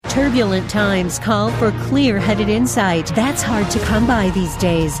Turbulent times call for clear-headed insight. That's hard to come by these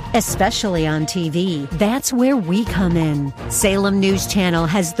days, especially on TV. That's where we come in. Salem News Channel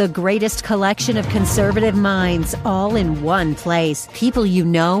has the greatest collection of conservative minds all in one place. People you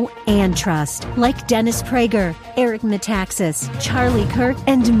know and trust, like Dennis Prager, Eric Metaxas, Charlie Kirk,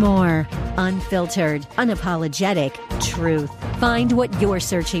 and more. Unfiltered, unapologetic truth. Find what you're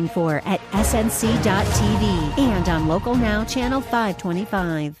searching for at snc.tv and on Local Now, Channel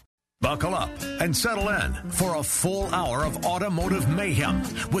 525. Buckle up and settle in for a full hour of automotive mayhem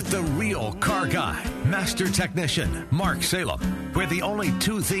with the real car guy, master technician Mark Salem, where the only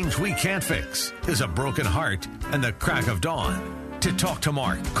two things we can't fix is a broken heart and the crack of dawn. To talk to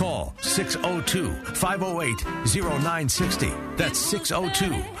Mark, call 602-508-0960. That's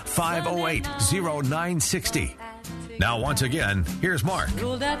 602-508-0960. Now, once again, here's Mark.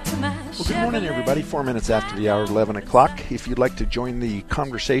 Well, good morning, everybody. 4 minutes after the hour, 11 o'clock. If you'd like to join the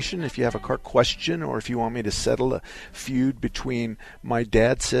conversation, if you have a car question, or if you want me to settle a feud between my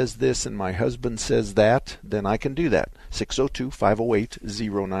dad says this and my husband says that, then I can do that.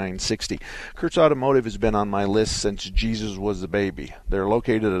 602-508-0960. Kurtz Automotive has been on my list since Jesus was a baby. They're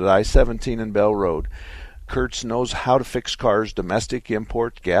located at I-17 and Bell Road. Kurtz knows how to fix cars, domestic,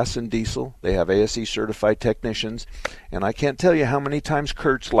 import, gas, and diesel. They have ASE certified technicians. And I can't tell you how many times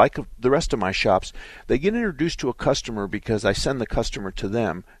Kurtz, like the rest of my shops, they get introduced to a customer because I send the customer to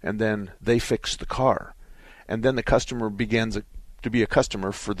them, and then they fix the car. And then the customer begins to be a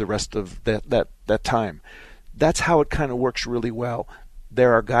customer for the rest of that time. That's how it kind of works really well.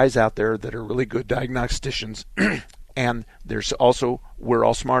 There are guys out there that are really good diagnosticians. And there's also, we're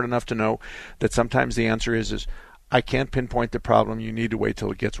all smart enough to know that sometimes the answer is I can't pinpoint the problem. You need to wait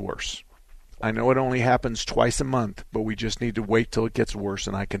till it gets worse. I know it only happens twice a month, but we just need to wait till it gets worse,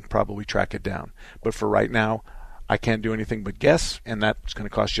 and I can probably track it down. But for right now, I can't do anything but guess, and that's going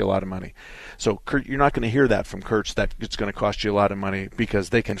to cost you a lot of money. So Kurt, you're not going to hear that from Kurtz, that it's going to cost you a lot of money,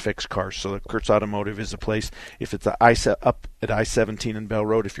 because they can fix cars. So Kurtz Automotive is a place, if it's up at I-17 and Bell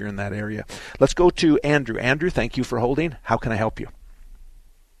Road, if you're in that area. Let's go to Andrew. Andrew, thank you for holding. How can I help you?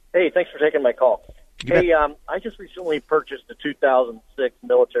 Hey, thanks for taking my call. You bet. Hey, I just recently purchased a 2006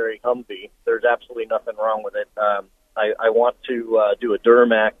 military Humvee. There's absolutely nothing wrong with it. I want to do a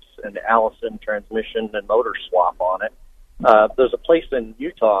Duramax and Allison transmission and motor swap on it. There's a place in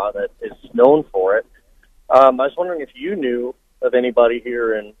Utah that is known for it. I was wondering if you knew of anybody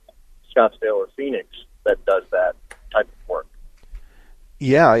here in Scottsdale or Phoenix that does that type of work.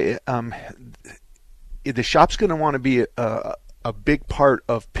 Yeah, the shop's going to want to be a big part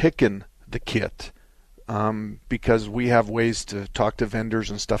of picking the kit. Because we have ways to talk to vendors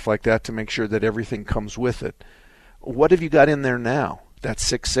and stuff like that to make sure that everything comes with it. What have you got in there now? That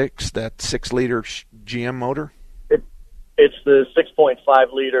 6.6, that 6-liter GM motor? It's the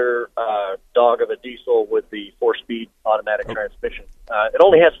 6.5-liter dog of a diesel with the 4-speed automatic transmission. It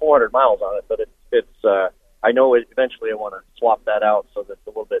only has 400 miles on it, but it's. I know eventually I want to swap that out so that it's a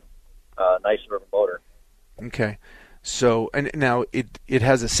little bit nicer of a motor. Okay. So, and now it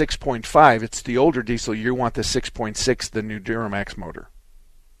has a 6.5. It's the older diesel. You want the 6.6, the new Duramax motor.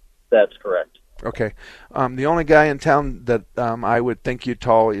 That's correct. Okay. The only guy in town that I would think you'd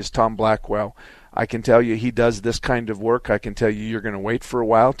call is Tom Blackwell. I can tell you he does this kind of work. I can tell you you're going to wait for a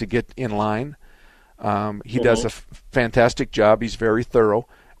while to get in line. He does a fantastic job. He's very thorough.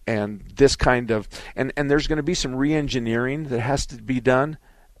 And this kind of, and there's going to be some re-engineering that has to be done.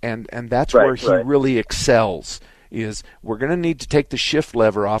 And that's where he really excels. Is we're going to need to take the shift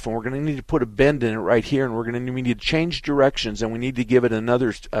lever off, and we're going to need to put a bend in it right here, and we need to change directions, and we need to give it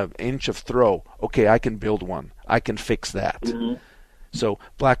another inch of throw. Okay, I can build one. I can fix that. Mm-hmm. So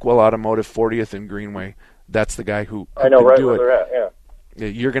Blackwell Automotive, 40th and Greenway, that's the guy who I know can right do where it. they're at, yeah.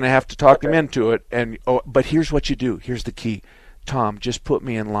 You're going to have to talk him into it, but here's what you do. Here's the key. Tom, just put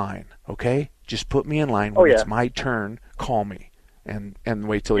me in line, okay? Just put me in line. When it's my turn, call me, and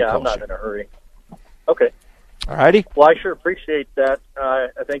wait till he calls you. Yeah, I'm not in a hurry. Okay. All righty. Well, I sure appreciate that. I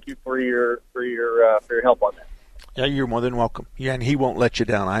thank you for your help on that. Yeah, you're more than welcome. Yeah, and he won't let you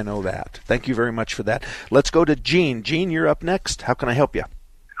down. I know that. Thank you very much for that. Let's go to Gene. Gene, you're up next. How can I help you?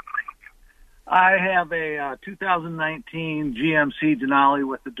 I have a 2019 GMC Denali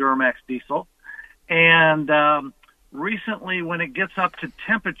with the Duramax diesel, and recently, when it gets up to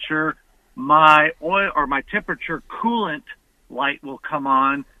temperature, my oil or my temperature coolant light will come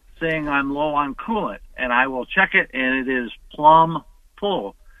on, saying I'm low on coolant, and I will check it, and it is plumb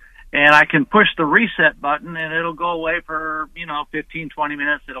full. And I can push the reset button, and it'll go away for, 15, 20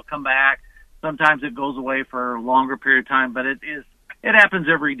 minutes. It'll come back. Sometimes it goes away for a longer period of time, but it happens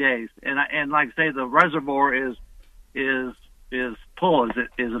every day. And like I say, the reservoir is is pull? Is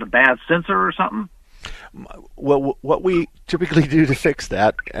it a bad sensor or something? Well, what we typically do to fix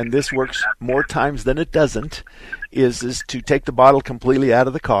that, and this works more times than it doesn't, is to take the bottle completely out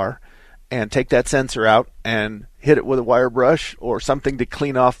of the car and take that sensor out and hit it with a wire brush or something to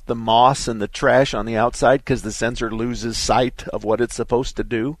clean off the moss and the trash on the outside, because the sensor loses sight of what it's supposed to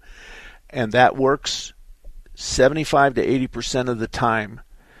do. And that works 75 to 80% of the time.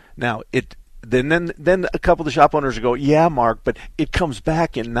 Now, then a couple of the shop owners go, yeah, Mark, but it comes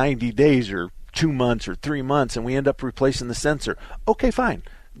back in 90 days or 2 months or 3 months, and we end up replacing the sensor. Okay, fine.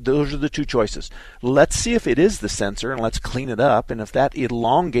 Those are the two choices. Let's see if it is the sensor, and let's clean it up. And if that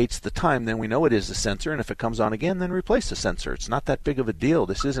elongates the time, then we know it is the sensor. And if it comes on again, then replace the sensor. It's not that big of a deal.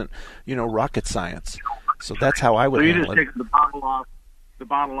 This isn't, rocket science. So that's how I would handle it. So you just take the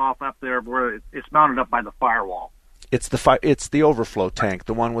bottle off up there where it's mounted up by the firewall. It's the overflow tank,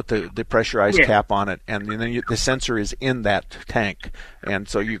 the one with the pressurized cap on it, and then the sensor is in that tank. And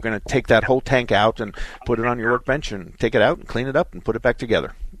so you're going to take that whole tank out and put it on your workbench and take it out and clean it up and put it back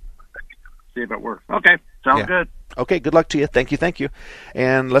together. See if it works. Okay, sounds good. Okay, good luck to you. Thank you.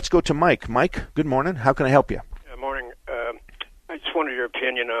 And let's go to Mike. Mike, good morning. How can I help you? Good morning. I just wanted your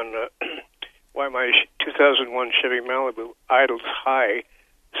opinion on why my 2001 Chevy Malibu idles high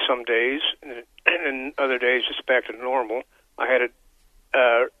some days, and other days it's back to normal. I had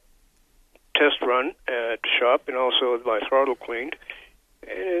a test run at the shop and also my throttle cleaned,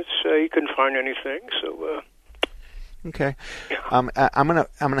 and it's you couldn't find anything. So okay, I'm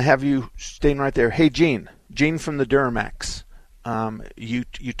gonna have you staying right there. Hey, Gene from the Duramax.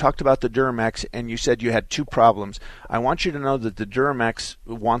 You talked about the Duramax and you said you had two problems. I want you to know that the Duramax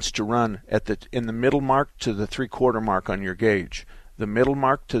wants to run in the middle mark to the 3/4 mark on your gauge. The middle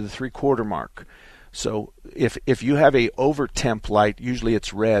mark to the 3/4 mark. So if you have a over temp light, usually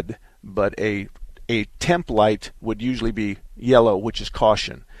it's red, but a temp light would usually be yellow, which is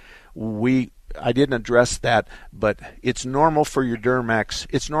caution. I didn't address that, but it's normal for your Duramax.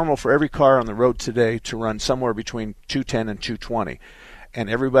 It's normal for every car on the road today to run somewhere between 210 and 220. And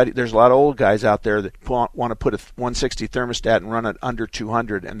there's a lot of old guys out there that want to put a 160 thermostat and run it under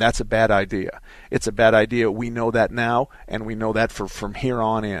 200, and that's a bad idea. It's a bad idea. We know that now, and we know that from here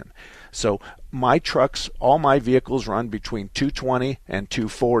on in. So my trucks, all my vehicles run between 220 and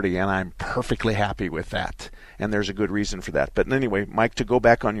 240, and I'm perfectly happy with that. And there's a good reason for that. But anyway, Mike, to go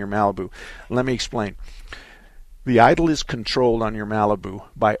back on your Malibu, let me explain. The idle is controlled on your Malibu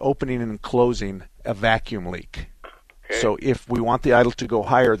by opening and closing a vacuum leak. So if we want the idle to go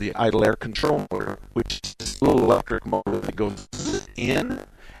higher, the idle air control motor, which is this little electric motor that goes in,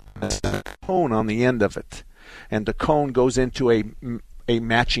 and a cone on the end of it. And the cone goes into a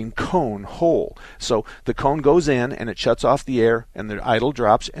matching cone hole. So the cone goes in and it shuts off the air and the idle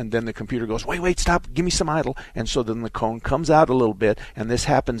drops, and then the computer goes, wait, stop, give me some idle. And so then the cone comes out a little bit, and this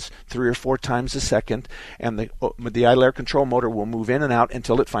happens 3 or 4 times a second, and the idle air control motor will move in and out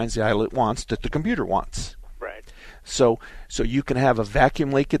until it finds the idle it wants that the computer wants. Right. So you can have a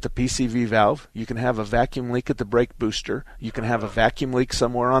vacuum leak at the PCV valve. You can have a vacuum leak at the brake booster. You can have a vacuum leak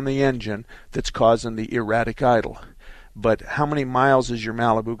somewhere on the engine that's causing the erratic idle. But how many miles has your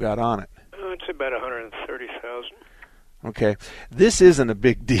Malibu got on it? It's about 130,000. Okay. This isn't a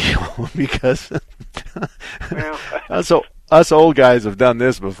big deal because well, us old guys have done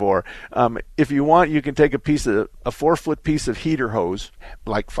this before. If you want, you can take a 4-foot piece of heater hose,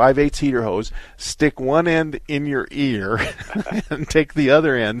 like 5/8 heater hose, stick one end in your ear and take the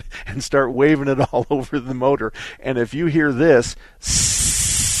other end and start waving it all over the motor. And if you hear this,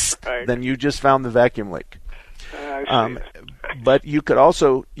 right, then you just found the vacuum leak. I see. But you can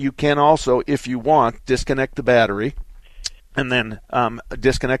also, if you want, disconnect the battery and then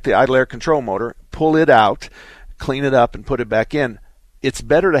disconnect the idle air control motor, pull it out, clean it up, and put it back in. It's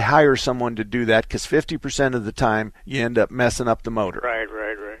better to hire someone to do that because 50% of the time you end up messing up the motor. Right.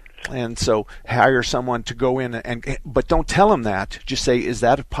 And so hire someone to go in but don't tell them that. Just say, is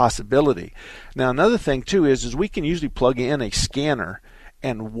that a possibility? Now another thing too is we can usually plug in a scanner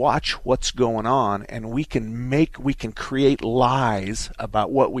and watch what's going on, and we can create lies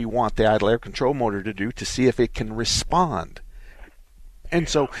about what we want the idle air control motor to do to see if it can respond. And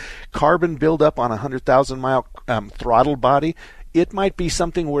so carbon buildup on a 100,000 mile throttle body, it might be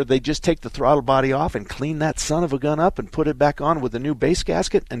something where they just take the throttle body off and clean that son of a gun up and put it back on with a new base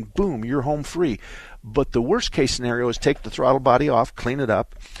gasket, and boom, you're home free. But the worst case scenario is take the throttle body off, clean it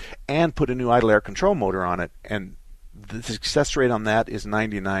up, and put a new idle air control motor on it. And the success rate on that is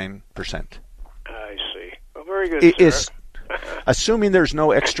 99%. I see. Well, very good, sir. Assuming there's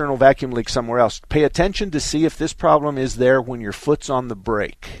no external vacuum leak somewhere else, pay attention to see if this problem is there when your foot's on the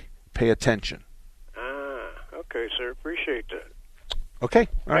brake. Pay attention. Okay, sir. Appreciate that. Okay.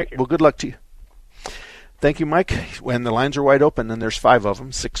 All right. you. Well, good luck to you. Thank you, Mike. When the lines are wide open, and there's 5 of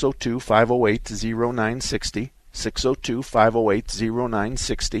them, 602-508-0960,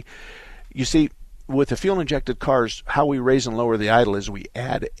 602-508-0960. You see, with the fuel-injected cars, how we raise and lower the idle is we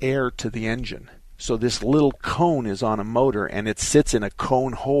add air to the engine. So this little cone is on a motor, and it sits in a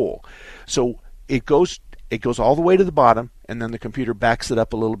cone hole. So it goes all the way to the bottom, and then the computer backs it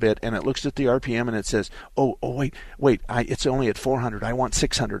up a little bit, and it looks at the RPM, and it says, wait, it's only at 400. I want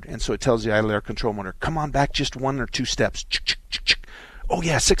 600. And so it tells the idle air control motor, come on back just 1 or 2 steps. Oh,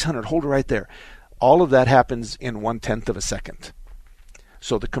 yeah, 600. Hold it right there. All of that happens in 1/10 of a second.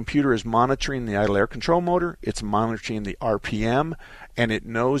 So the computer is monitoring the idle air control motor, it's monitoring the RPM, and it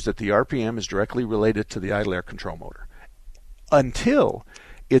knows that the RPM is directly related to the idle air control motor. Until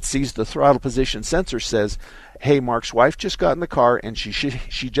it sees the throttle position sensor says, hey, Mark's wife just got in the car and she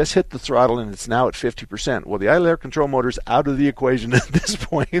just hit the throttle and it's now at 50%. Well, the idle air control motor's out of the equation at this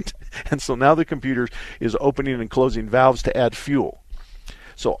point, and so now the computer is opening and closing valves to add fuel.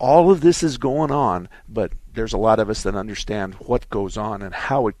 So all of this is going on, but there's a lot of us that understand what goes on and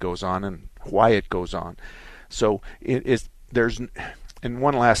how it goes on and why it goes on. So and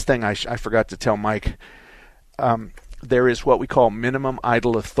one last thing I forgot to tell Mike, there is what we call minimum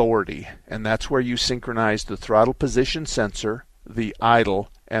idle authority, and that's where you synchronize the throttle position sensor, the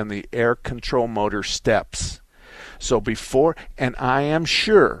idle, and the air control motor steps. So and I am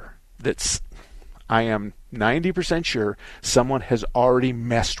 90% sure someone has already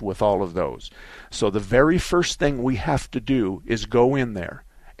messed with all of those. So the very first thing we have to do is go in there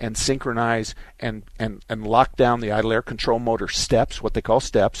and synchronize and lock down the idle air control motor steps, what they call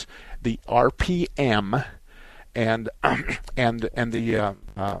steps, the RPM, and the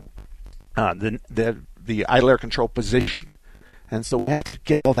idle air control position. And so we have to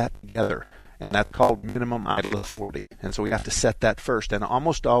get all that together, and that's called minimum idle authority. And so we have to set that first. And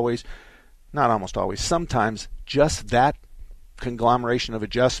sometimes just that conglomeration of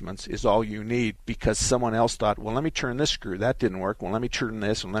adjustments is all you need, because someone else thought, well, let me turn this screw, that didn't work, well, let me turn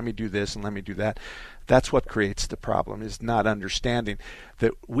this, and let me do this, and let me do that. That's what creates the problem, is not understanding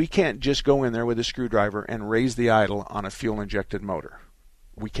that we can't just go in there with a screwdriver and raise the idle on a fuel-injected motor.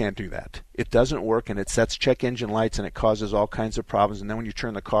 We can't do that. It doesn't work, and it sets check engine lights, and it causes all kinds of problems. And then when you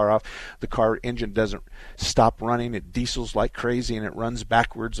turn the car off, the car engine doesn't stop running. It diesels like crazy, and it runs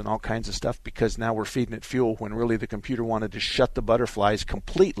backwards and all kinds of stuff, because now we're feeding it fuel when really the computer wanted to shut the butterflies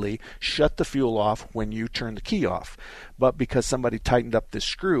completely, shut the fuel off when you turn the key off. But because somebody tightened up this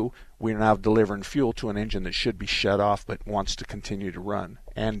screw, we're now delivering fuel to an engine that should be shut off but wants to continue to run.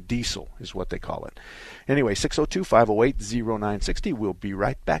 And diesel is what they call it. Anyway, 602-508-0960. We'll be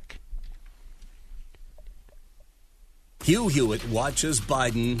right back. Hugh Hewitt watches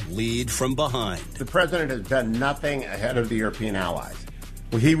Biden lead from behind. The president has done nothing ahead of the European allies.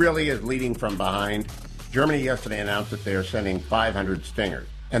 Well, he really is leading from behind. Germany yesterday announced that they are sending 500 Stingers.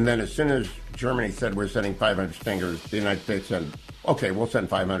 And then as soon as Germany said we're sending 500 Stingers, the United States said, okay, we'll send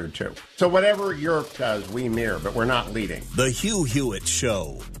 500 too. So whatever Europe does, we mirror, but we're not leading. The Hugh Hewitt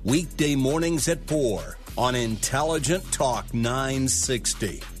Show, weekday mornings at 4 on Intelligent Talk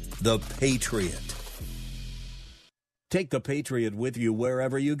 960. The Patriot. Take the Patriot with you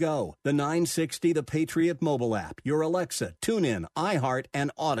wherever you go. The 960 The Patriot mobile app, your Alexa, TuneIn, iHeart,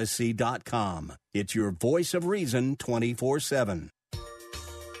 and Odyssey.com. It's your voice of reason 24/7.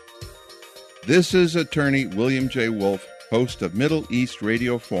 This is attorney William J. Wolf, host of Middle East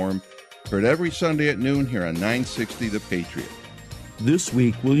Radio Forum, heard every Sunday at noon here on 960 The Patriot. This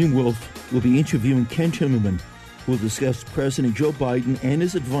week, William Wolf will be interviewing Ken Timmerman, who will discuss President Joe Biden and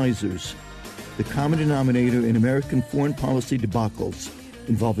his advisors, the common denominator in American foreign policy debacles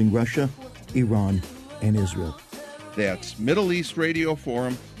involving Russia, Iran, and Israel. That's Middle East Radio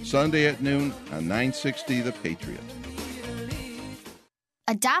Forum, Sunday at noon on 960 The Patriot.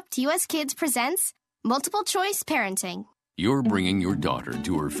 Adopt US Kids presents Multiple Choice Parenting. You're bringing your daughter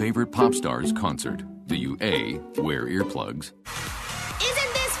to her favorite pop star's concert. Do you A, wear earplugs?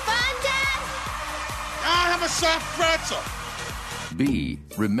 Isn't this fun, Dad? I have a soft pretzel. B,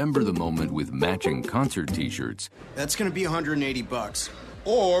 remember the moment with matching concert t-shirts. That's going to be $180.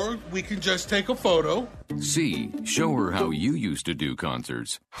 Or we can just take a photo. C, show her how you used to do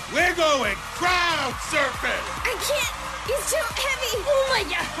concerts. We're going crowd surfing. I can't. It's too heavy. Oh, my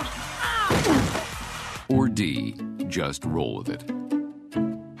God. Or D, just roll with it. Woo!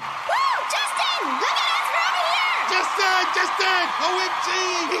 Justin! Look at us. We're over here. Justin! OMG!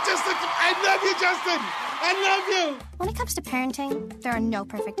 I love you, Justin! I love you! When it comes to parenting, there are no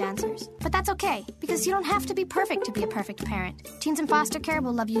perfect answers. But that's okay, because you don't have to be perfect to be a perfect parent. Teens in foster care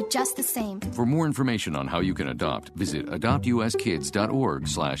will love you just the same. For more information on how you can adopt, visit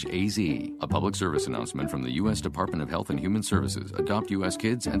adoptuskids.org/AZ. A public service announcement from the U.S. Department of Health and Human Services, Adopt U.S.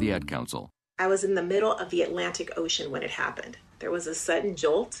 Kids, and the Ad Council. I was in the middle of the Atlantic Ocean when it happened. There was a sudden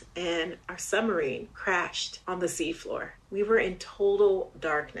jolt, and our submarine crashed on the seafloor. We were in total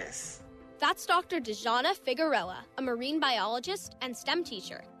darkness. That's Dr. Dejana Figueroa, a marine biologist and STEM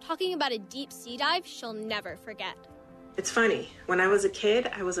teacher, talking about a deep sea dive she'll never forget. It's funny, when I was a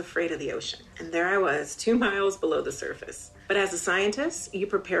kid, I was afraid of the ocean, and there I was, 2 miles below the surface. But as a scientist, you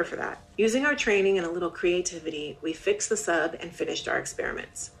prepare for that. Using our training and a little creativity, we fixed the sub and finished our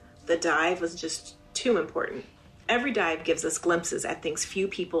experiments. The dive was just too important. Every dive gives us glimpses at things few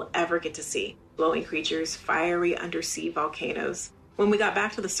people ever get to see. Glowing creatures, fiery undersea volcanoes. When we got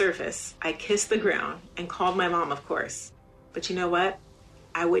back to the surface, I kissed the ground and called my mom, of course. But you know what?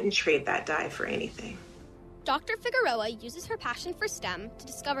 I wouldn't trade that dive for anything. Dr. Figueroa uses her passion for STEM to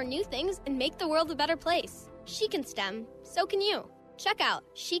discover new things and make the world a better place. She can STEM, so can you. Check out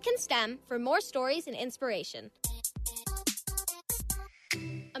She Can STEM for more stories and inspiration.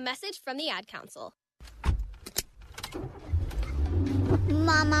 A message from the Ad Council.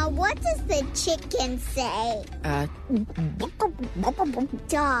 Mama, what does the chicken say?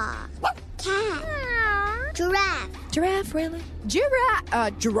 Dog. Cat. Giraffe. Giraffe, really?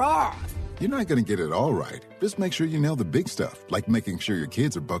 Giraffe. You're not going to get it all right. Just make sure you nail the big stuff, like making sure your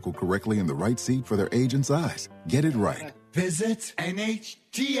kids are buckled correctly in the right seat for their age and size. Get it right. Visit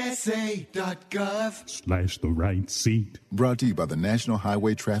NHTSA.gov/the right seat. Brought to you by the National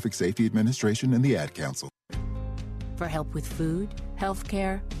Highway Traffic Safety Administration and the Ad Council. For help with food, health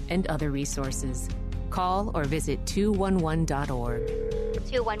care, and other resources, call or visit 211.org.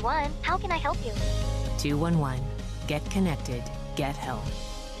 211, how can I help you? 211, get connected, get help.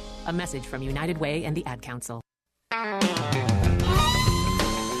 A message from United Way and the Ad Council.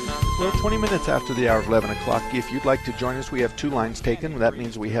 Well, 20 minutes after the hour of 11 o'clock, if you'd like to join us, we have 2 lines taken. That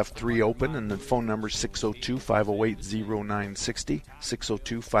means we have 3 open, and the phone number is 602-508-0960,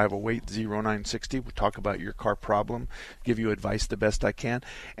 602-508-0960. We'll talk about your car problem, give you advice the best I can.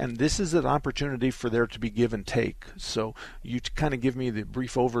 And this is an opportunity for there to be give and take. So you kind of give me the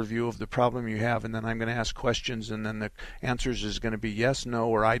brief overview of the problem you have, and then I'm going to ask questions, and then the answers is going to be yes, no,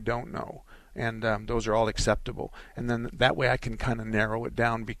 or I don't know. And those are all acceptable. And then that way I can kind of narrow it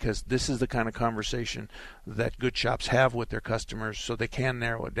down, because this is the kind of conversation that good shops have with their customers, so they can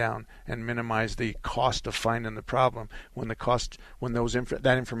narrow it down and minimize the cost of finding the problem when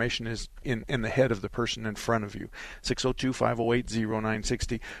that information is in the head of the person in front of you.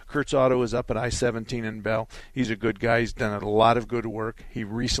 602-508-0960. Kurt's Auto is up at I-17 in Bell. He's a good guy. He's done a lot of good work. He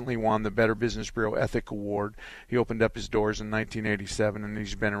recently won the Better Business Bureau Ethic Award. He opened up his doors in 1987, and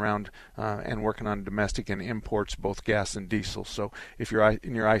he's been around and working on domestic and imports, both gas and diesel. So if you're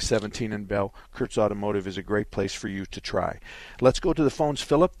in your I-17 in Bell, Kurt's Automotive is a great place for you to try. Let's go to the phones.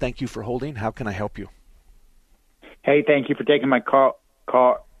 Philip, thank you for holding. How can I help you? Hey, thank you for taking my call.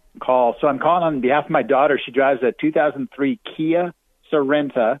 So I'm calling on behalf of my daughter. She drives a 2003 Kia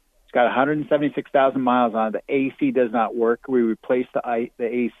Sorento. It's got 176,000 miles on it. The AC does not work. We replaced the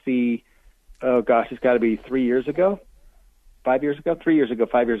AC, oh gosh, it's got to be 3 years ago. 5 years ago, 3 years ago,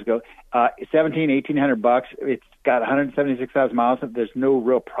 5 years ago, $1,800. It's got 176,000 miles. There's no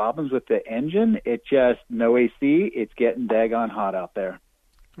real problems with the engine. It just no AC. It's getting daggone hot out there.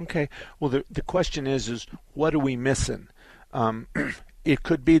 Okay. Well, the question is what are we missing? It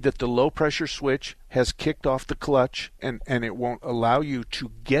could be that the low pressure switch has kicked off the clutch and it won't allow you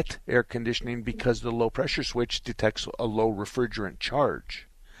to get air conditioning because the low pressure switch detects a low refrigerant charge.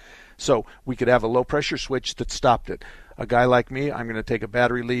 So we could have a low pressure switch that stopped it. A guy like me, I'm going to take a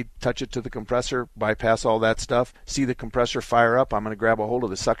battery lead, touch it to the compressor, bypass all that stuff, see the compressor fire up. I'm going to grab a hold of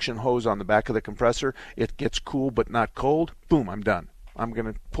the suction hose on the back of the compressor. It gets cool but not cold. Boom, I'm done. I'm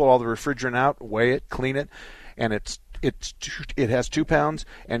going to pull all the refrigerant out, weigh it, clean it, and it has 2 pounds,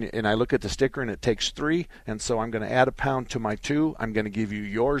 and I look at the sticker and it takes 3, and so I'm going to add a pound to my 2. I'm going to give you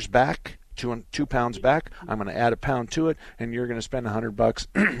yours back. 2 pounds back. I'm going to add a pound to it, and you're going to spend $100,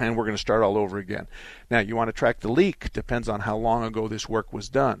 and we're going to start all over again. Now, you want to track the leak. Depends on how long ago this work was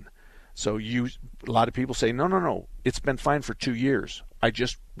done. So a lot of people say, no, it's been fine for 2 years. I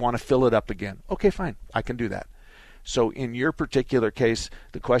just want to fill it up again. Okay, fine, I can do that. So in your particular case,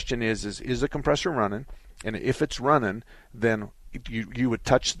 the question is the compressor running? And if it's running, then you would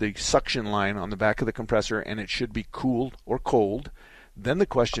touch the suction line on the back of the compressor, and it should be cooled or cold. Then the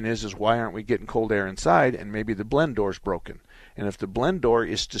question is why aren't we getting cold air inside, and maybe the blend door's broken. And if the blend door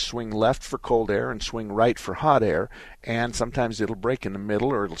is to swing left for cold air and swing right for hot air, and sometimes it'll break in the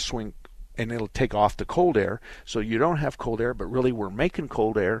middle or it'll swing and it'll take off the cold air, so you don't have cold air, but really we're making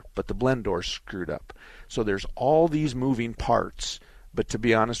cold air, but the blend door's screwed up. So there's all these moving parts, but to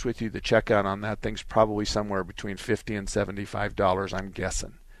be honest with you, the checkout on that thing's probably somewhere between $50 and $75, I'm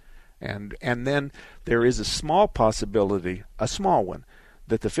guessing. And then there is a small possibility, a small one,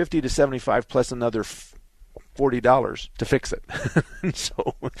 that the $50 to $75 plus another $40 to fix it.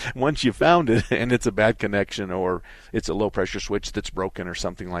 So once you found it and it's a bad connection or it's a low pressure switch that's broken or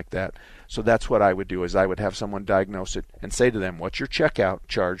something like that. So that's what I would do, is I would have someone diagnose it and say to them, what's your checkout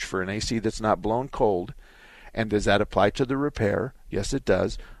charge for an AC that's not blown cold? And does that apply to the repair? Yes, it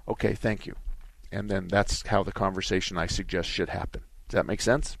does. Okay, thank you. And then that's how the conversation I suggest should happen. Does that make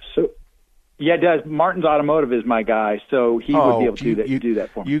sense? So, yeah, it does. Martin's Automotive is my guy, so he would be able to do that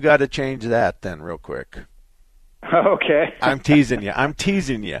for me. You got to change that then real quick. Okay. I'm teasing you.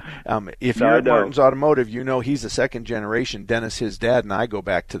 If you're at Martin's Automotive, you know he's a second generation. Dennis, his dad, and I go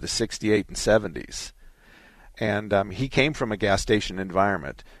back to the 68 and 70s. And he came from a gas station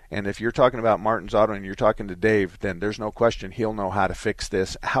environment. And if you're talking about Martin's Auto and you're talking to Dave, then there's no question he'll know how to fix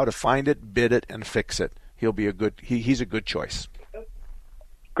this, how to find it, bid it, and fix it. He'll be he's a good choice.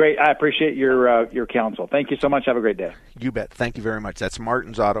 Great. I appreciate your counsel. Thank you so much. Have a great day. You bet. Thank you very much. That's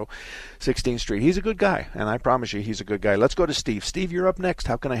Martin's Auto, 16th Street. He's a good guy, and I promise you he's a good guy. Let's go to Steve. Steve, you're up next.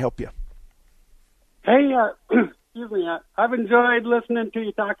 How can I help you? Hey, excuse me. I've enjoyed listening to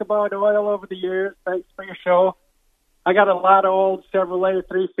you talk about oil over the years. Thanks for your show. I got a lot of old Chevrolet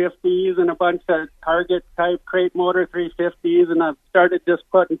 350s and a bunch of Target-type crate motor 350s, and I've started just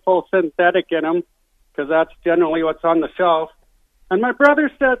putting full synthetic in them because that's generally what's on the shelf. And my brother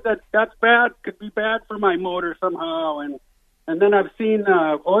said that that's bad, could be bad for my motor somehow. And then I've seen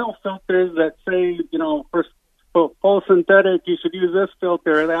oil filters that say, for full synthetic, you should use this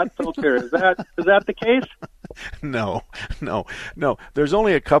filter or that filter. Is that the case? No. There's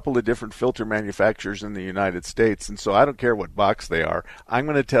only a couple of different filter manufacturers in the United States, and so I don't care what box they are. I'm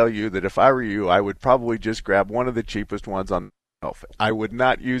going to tell you that if I were you, I would probably just grab one of the cheapest ones on the shelf. I would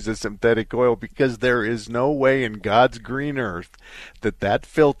not use a synthetic oil because there is no way in God's green earth that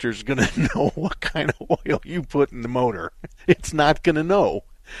filter's going to know what kind of oil you put in the motor. It's not going to know.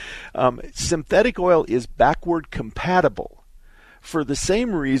 Synthetic oil is backward compatible for the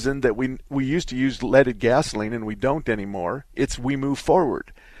same reason that we used to use leaded gasoline and we don't anymore. We move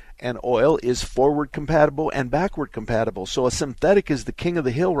forward. And oil is forward compatible and backward compatible. So a synthetic is the king of the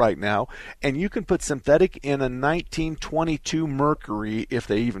hill right now. And you can put synthetic in a 1922 Mercury, if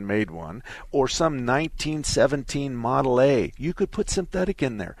they even made one, or some 1917 Model A. You could put synthetic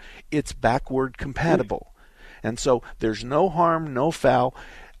in there. It's backward compatible. And so there's no harm, no foul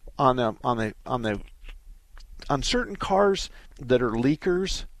on certain cars that are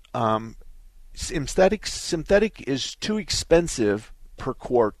leakers. Synthetic is too expensive per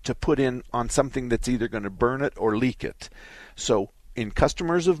quart to put in on something that's either going to burn it or leak it. So in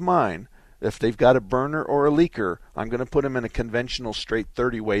customers of mine, if they've got a burner or a leaker, I'm going to put them in a conventional straight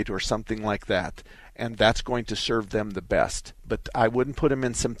 30 weight or something like that, and that's going to serve them the best. But I wouldn't put them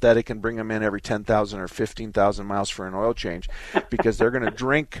in synthetic and bring them in every 10,000 or 15,000 miles for an oil change, because they're going to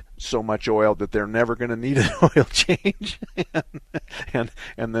drink so much oil that they're never going to need an oil change, and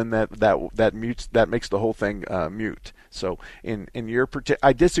then that makes the whole thing mute. So in your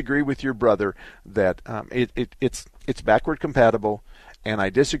I disagree with your brother that it's backward compatible. And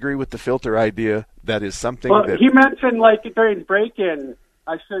I disagree with the filter idea. That is something that he mentioned, during break-in,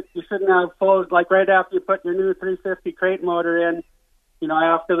 you shouldn't have full, right after you put your new 350 crate motor in,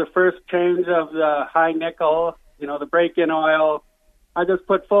 after the first change of the high nickel, the break-in oil, I just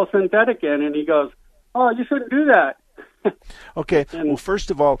put full synthetic in, and he goes, "Oh, you shouldn't do that." Okay. Well,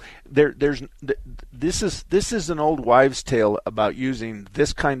 first of all, this is an old wives' tale about using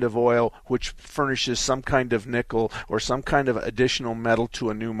this kind of oil, which furnishes some kind of nickel or some kind of additional metal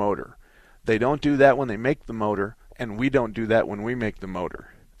to a new motor. They don't do that when they make the motor, and we don't do that when we make the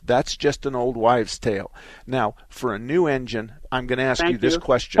motor. That's just an old wives' tale. Now, for a new engine, I'm going to ask you this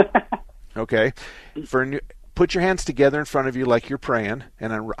question. Okay? Put your hands together in front of you like you're praying,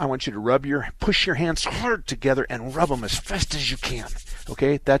 and I want you to push your hands hard together and rub them as fast as you can.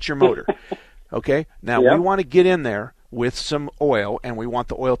 Okay? That's your motor. Okay? Now, we want to get in there with some oil, and we want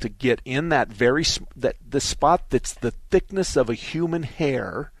the oil to get in that the spot that's the thickness of a human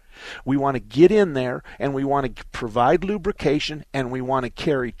hair. We want to get in there, and we want to provide lubrication, and we want to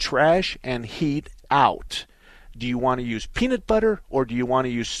carry trash and heat out. Do you want to use peanut butter, or do you want to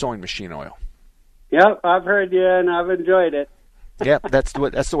use sewing machine oil? Yep, I've heard you, and I've enjoyed it. Yeah, that's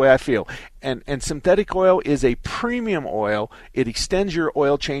the way I feel. And synthetic oil is a premium oil. It extends your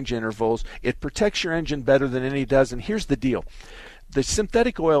oil change intervals. It protects your engine better than any does. And here's the deal. The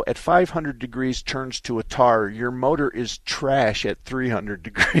synthetic oil at 500 degrees turns to a tar. Your motor is trash at 300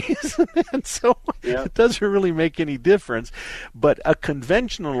 degrees. And so it doesn't really make any difference. But a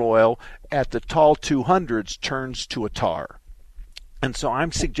conventional oil at the tall 200s turns to a tar. And so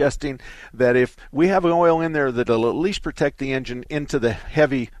I'm suggesting that if we have an oil in there that'll at least protect the engine into the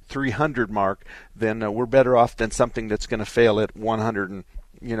heavy 300 mark, then we're better off than something that's going to fail at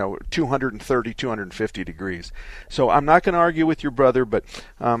 230, 250 degrees. So I'm not going to argue with your brother, but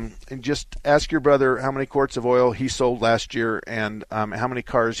and just ask your brother how many quarts of oil he sold last year and how many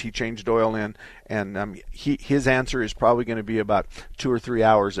cars he changed oil in. And his answer is probably going to be about 2 or 3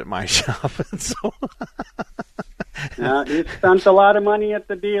 hours at my shop. And so he spent a lot of money at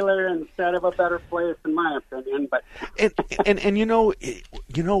the dealer instead of a better place, in my opinion. But and you know,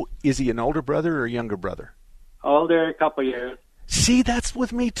 is he an older brother or a younger brother? Older, a couple years. See, that's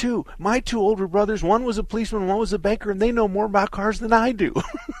with me too. My 2 older brothers, one was a policeman, one was a banker, and they know more about cars than I do.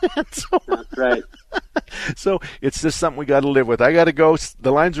 That's right. So it's just something we got to live with. I got to go.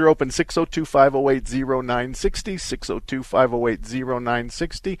 The lines are open, 602-508-0960,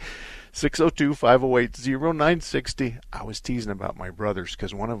 602-508-0960. 602-508-0960. I was teasing about my brothers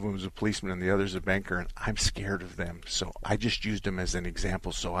because one of them was a policeman and the other's a banker, and I'm scared of them. So I just used them as an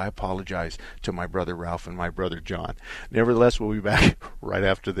example. So I apologize to my brother Ralph and my brother John. Nevertheless, we'll be back right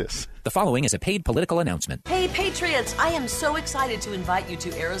after this. The following is a paid political announcement. Hey, Patriots! I am so excited to invite you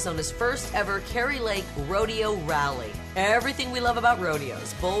to Arizona's first ever Kerry Lake Rodeo Rally. Everything we love about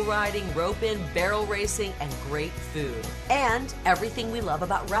rodeos: bull riding, rope-in, barrel racing, and great food. And everything we love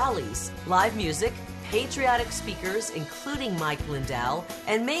about rallies: live music, patriotic speakers, including Mike Lindell,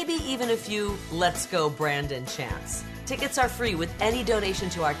 and maybe even a few Let's Go Brandon chants. Tickets are free with any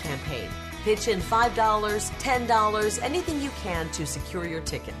donation to our campaign. Pitch in $5, $10, anything you can to secure your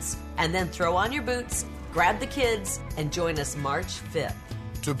tickets. And then throw on your boots, grab the kids, and join us March 5th.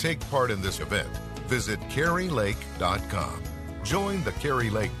 To take part in this event, visit kerrylake.com. Join the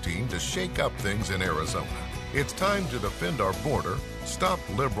Kerry Lake team to shake up things in Arizona. It's time to defend our border, stop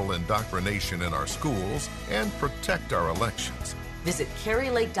liberal indoctrination in our schools, and protect our elections. Visit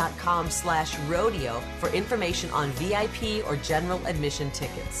kerrylake.com/rodeo for information on VIP or general admission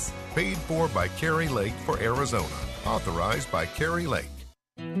tickets. Paid for by Kerry Lake for Arizona. Authorized by Kerry Lake.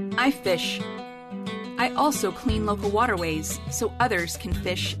 I fish. I also clean local waterways so others can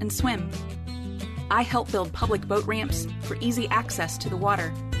fish and swim. I help build public boat ramps for easy access to the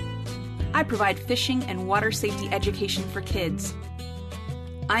water. I provide fishing and water safety education for kids.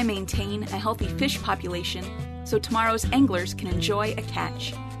 I maintain a healthy fish population so tomorrow's anglers can enjoy a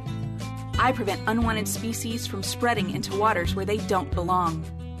catch. I prevent unwanted species from spreading into waters where they don't belong.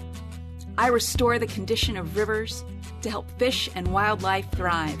 I restore the condition of rivers to help fish and wildlife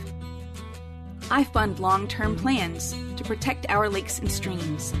thrive. I fund long-term plans to protect our lakes and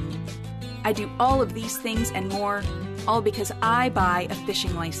streams. I do all of these things and more, all because I buy a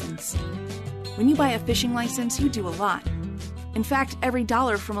fishing license. When you buy a fishing license, you do a lot. In fact, every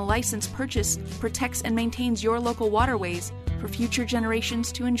dollar from a license purchase protects and maintains your local waterways for future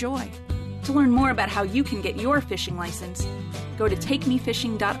generations to enjoy. To learn more about how you can get your fishing license, go to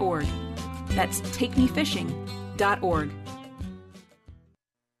takemefishing.org. That's takemefishing.org.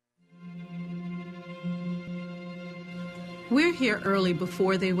 We're here early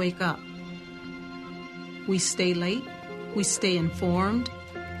before they wake up. We stay late. We stay informed.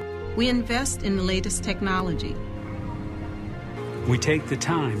 We invest in the latest technology. We take the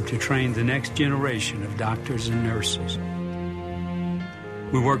time to train the next generation of doctors and nurses.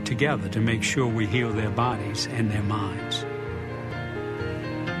 We work together to make sure we heal their bodies and their minds.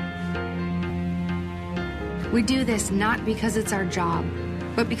 We do this not because it's our job,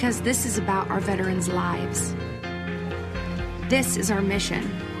 but because this is about our veterans' lives. This is our mission.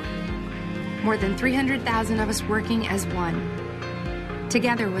 More than 300,000 of us working as one,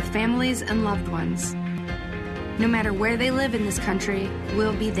 together with families and loved ones. No matter where they live in this country,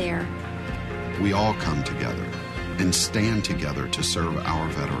 we'll be there. We all come together and stand together to serve our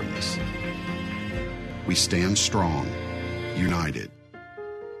veterans. We stand strong, united.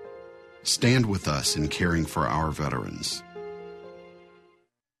 Stand with us in caring for our veterans.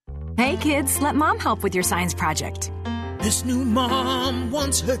 Hey kids, let mom help with your science project. This new mom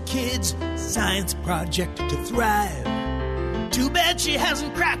wants her kids' science project to thrive. Too bad she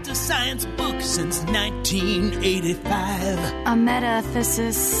hasn't cracked a science book since 1985. A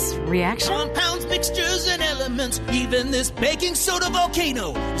metaphysis reaction? Compounds, mixtures, and elements. Even this baking soda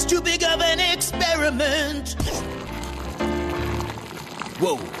volcano is too big of an experiment.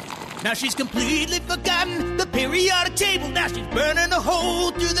 Whoa. Now she's completely forgotten the periodic table. Now she's burning a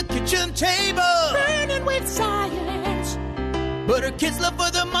hole through the kitchen table. Burning with science. But her kids' love for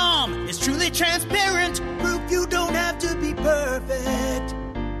the mom is truly transparent. Proof you don't have to be perfect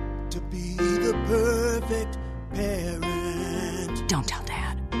to be the perfect parent. Don't tell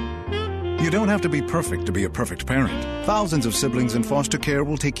Dad. You don't have to be perfect to be a perfect parent. Thousands of siblings in foster care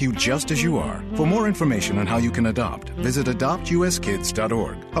will take you just as you are. For more information on how you can adopt, visit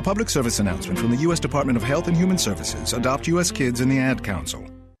adoptuskids.org. A public service announcement from the U.S. Department of Health and Human Services, Adopt U.S. Kids, and the Ad Council.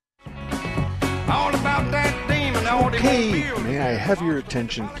 All about that demon. Okay, may I have your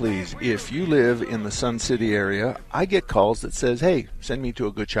attention, please? If you live in the Sun City area, I get calls that says, hey, send me to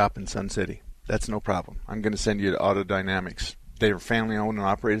a good shop in Sun City. That's no problem. I'm going to send you to Auto Dynamics. They're family owned and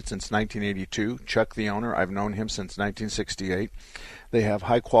operated since 1982. Chuck, the owner, I've known him since 1968. They have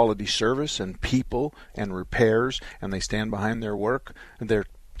high quality service and people and repairs, and they stand behind their work. Their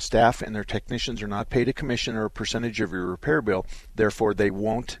staff and their technicians are not paid a commission or a percentage of your repair bill. Therefore, they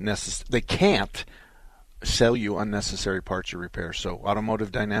can't sell you unnecessary parts or repairs. So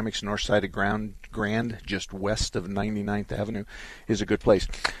Automotive Dynamics, north side of Grand, just west of 99th Avenue, is a good place.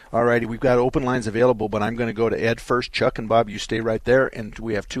 All righty, we've got open lines available, but I'm going to go to Ed first. Chuck and Bob, you stay right there, and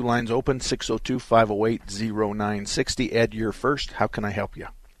we have two lines open, 602-508-0960. Ed, you're first. How can I help you?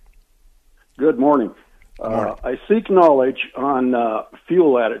 Good morning. I seek knowledge on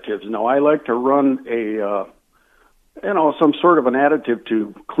fuel additives. Now, I like to run some sort of an additive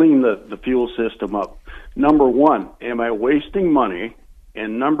to clean the fuel system up. Number one, am I wasting money?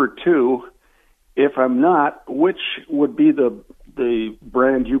 And number two, if I'm not, which would be the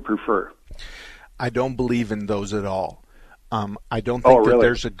brand you prefer? I don't believe in those at all. I don't think that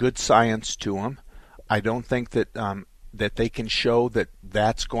there's a good science to them. I don't think that that they can show that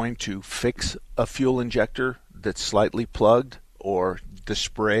that's going to fix a fuel injector that's slightly plugged or the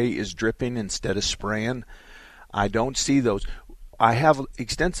spray is dripping instead of spraying. I don't see those. I have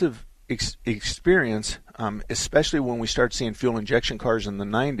extensive experience, especially when we started seeing fuel injection cars in the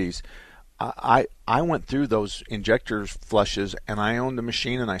 90s. I went through those injector flushes, and I owned the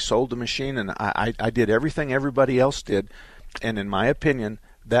machine, and I sold the machine, and I did everything everybody else did. And in my opinion,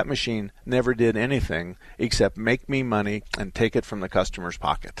 that machine never did anything except make me money and take it from the customer's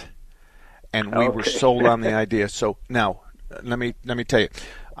pocket. And we were sold on the idea. So now, let me tell you,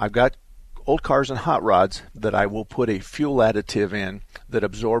 I've got old cars and hot rods that I will put a fuel additive in that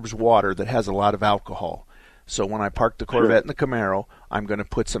absorbs water that has a lot of alcohol. So when I park the Corvette and the Camaro, I'm going to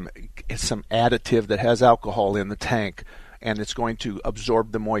put some additive that has alcohol in the tank, and it's going to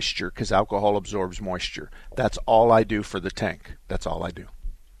absorb the moisture because alcohol absorbs moisture. That's all I do for the tank. That's all I do.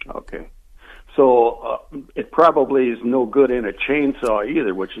 Okay. So it probably is no good in a chainsaw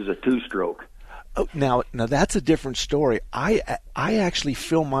either, which is a two-stroke. Oh, now that's a different story. I actually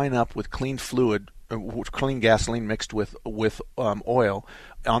fill mine up with clean fluid, clean gasoline mixed with oil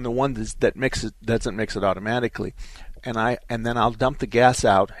on the one that doesn't mix it automatically, and then I'll dump the gas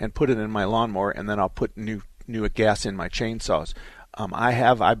out and put it in my lawnmower, and then I'll put new gas in my chainsaws.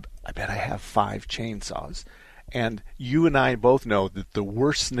 I bet I have 5 chainsaws. And you and I both know that the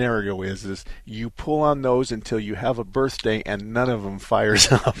worst scenario is you pull on those until you have a birthday and none of them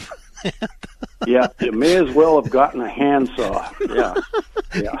fires up. Yeah, you may as well have gotten a handsaw.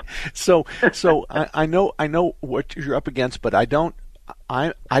 Yeah. So I know what you're up against, but I don't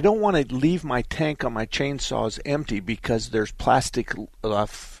want to leave my tank on my chainsaws empty because there's plastic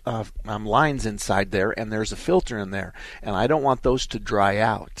lines inside there and there's a filter in there, and I don't want those to dry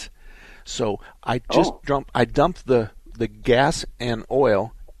out. So I dump the gas and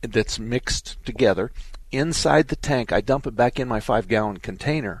oil that's mixed together inside the tank. I dump it back in my 5-gallon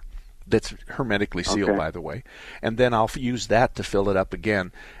container that's hermetically sealed, by the way, and then I'll use that to fill it up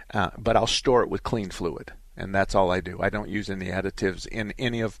again. But I'll store it with clean fluid, and that's all I do. I don't use any additives in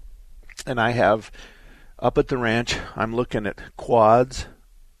any of. And I have up at the ranch, I'm looking at quads,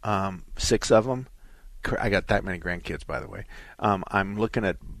 6 of them. I got that many grandkids, by the way. I'm looking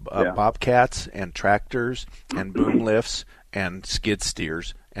at bobcats and tractors and boom lifts and skid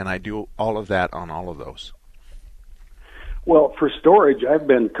steers, and I do all of that on all of those. Well, for storage, I've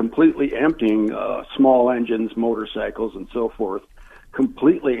been completely emptying small engines, motorcycles, and so forth,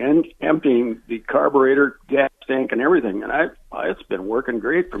 completely emptying the carburetor, gas tank, and everything, and it's been working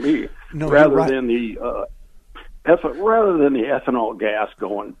great for me. Rather than the ethanol gas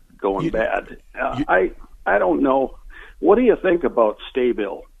going bad. I don't know. What do you think about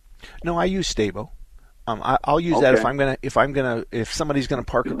Sta-Bil? No, I use Sta-Bil. I'll use that if somebody's gonna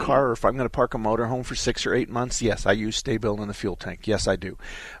park a car or if I'm gonna park a motorhome for 6 or 8 months. Yes, I use Sta-Bil in the fuel tank. Yes, I do.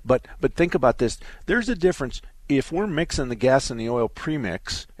 But think about this. There's a difference. if we're mixing the gas and the oil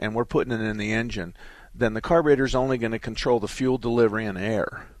premix and we're putting it in the engine, then the carburetor's only going to control the fuel delivery and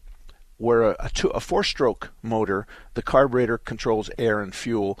air. Where a four-stroke motor, the carburetor controls air and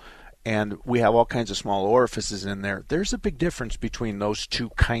fuel, and we have all kinds of small orifices in there. There's a big difference between those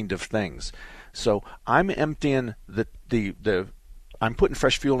two kind of things. So I'm emptying I'm putting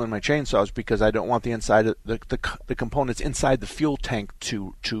fresh fuel in my chainsaws because I don't want the inside of the components inside the fuel tank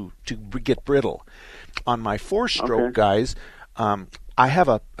to get brittle. On my four-stroke guys, I have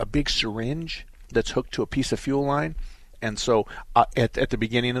a big syringe that's hooked to a piece of fuel line. And so at the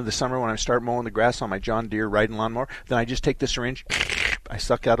beginning of the summer when I start mowing the grass on my John Deere riding lawnmower, then I just take the syringe, I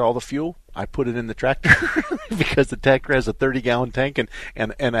suck out all the fuel, I put it in the tractor because the tractor has a 30-gallon tank and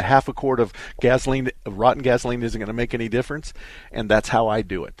a half a quart of gasoline, rotten gasoline isn't going to make any difference, and that's how I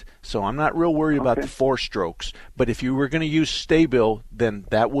do it. So I'm not real worried about the four-strokes, but if you were going to use Sta-Bil, then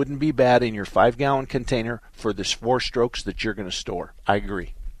that wouldn't be bad in your 5-gallon container for this four-strokes that you're going to store. I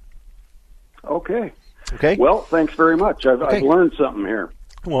agree. Okay. Okay. Well, thanks very much. I've learned something here.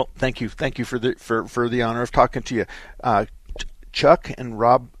 Well, thank you for the honor of talking to you, Chuck and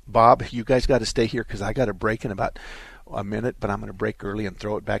Bob. You guys got to stay here because I got a break in about a minute, but I'm going to break early and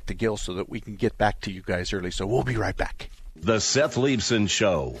throw it back to Gil so that we can get back to you guys early. So we'll be right back. The Seth Leibson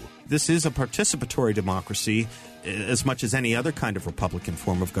Show. This is a participatory democracy as much as any other kind of Republican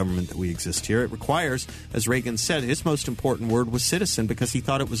form of government that we exist here. It requires, as Reagan said, his most important word was citizen because he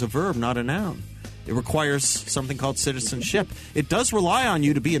thought it was a verb, not a noun. It requires something called citizenship. It does rely on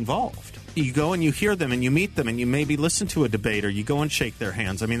you to be involved. You go and you hear them and you meet them and you maybe listen to a debate or you go and shake their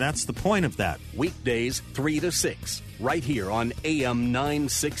hands. I mean, that's the point of that. Weekdays 3 to 6, right here on AM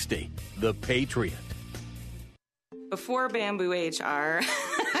 960, The Patriot. Before Bamboo HR,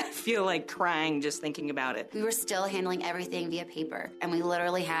 I feel like crying just thinking about it. We were still handling everything via paper, and we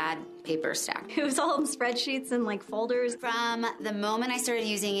literally had paper stacked. It was all in spreadsheets and folders. From the moment I started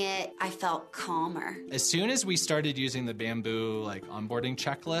using it, I felt calmer. As soon as we started using the Bamboo onboarding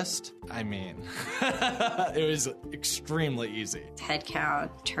checklist, I mean, it was extremely easy. Head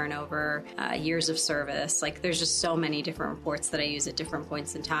count, turnover, years of service. There's just so many different reports that I use at different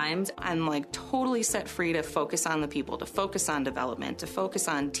points in time. I'm totally set free to focus on the people, to focus on development, to focus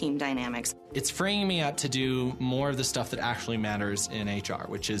on team dynamics. It's freeing me up to do more of the stuff that actually matters in HR,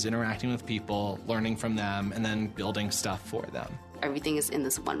 which is interacting with people, learning from them, and then building stuff for them. Everything is in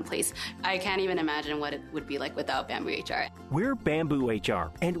this one place. I can't even imagine what it would be like without Bamboo HR. We're Bamboo HR,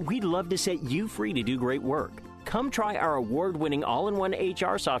 and we'd love to set you free to do great work. Come try our award-winning all-in-one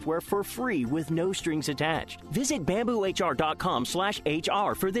HR software for free with no strings attached. Visit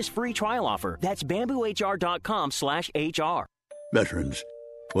bamboohr.com/HR for this free trial offer. That's bamboohr.com/HR. Veterans,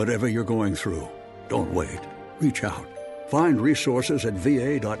 whatever you're going through, don't wait. Reach out. Find resources at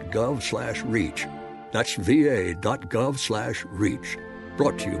va.gov/reach. That's va.gov/reach.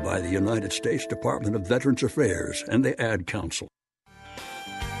 Brought to you by the United States Department of Veterans Affairs and the Ad Council.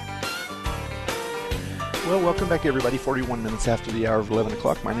 Well, welcome back, everybody. 41 minutes after the hour of 11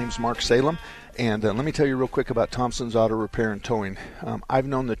 o'clock. My name's Mark Salem, and let me tell you real quick about Thompson's Auto Repair and Towing. I've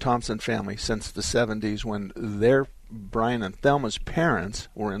known the Thompson family since the 70s when Brian and Thelma's parents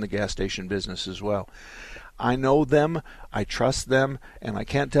were in the gas station business as well. I know them, I trust them, and I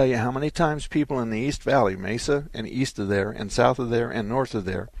can't tell you how many times people in the East Valley, Mesa, and east of there, and south of there, and north of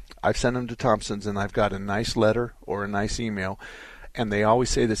there, I've sent them to Thompson's, and I've got a nice letter or a nice email, and they always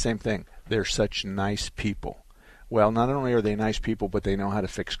say the same thing. They're such nice people. Well, not only are they nice people, but they know how to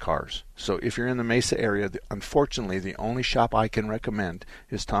fix cars. So if you're in the Mesa area, unfortunately, the only shop I can recommend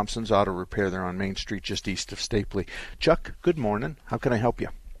is Thompson's Auto Repair. They're on Main Street, just east of Stapley. Chuck, good morning. How can I help you?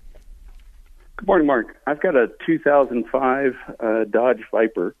 Good morning, Mark. I've got a 2005 Dodge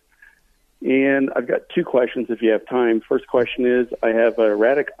Viper, and I've got two questions if you have time. First question is, I have a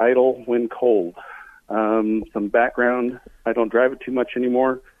erratic idle when cold. Some background, I don't drive it too much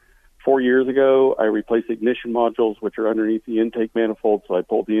anymore. 4 years ago, I replaced ignition modules, which are underneath the intake manifold, so I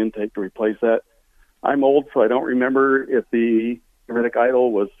pulled the intake to replace that. I'm old, so I don't remember if the erratic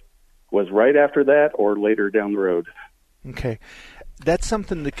idle was right after that or later down the road. Okay. That's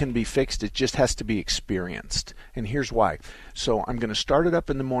something that can be fixed. It just has to be experienced. And here's why. So I'm going to start it up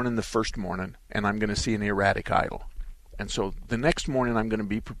in the morning, the first morning, and I'm going to see an erratic idle. And so the next morning I'm going to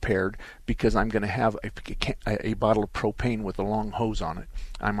be prepared because I'm going to have a bottle of propane with a long hose on it.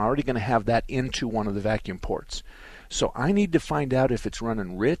 I'm already going to have that into one of the vacuum ports. So I need to find out if it's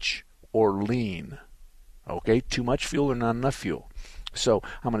running rich or lean. Okay, too much fuel or not enough fuel. So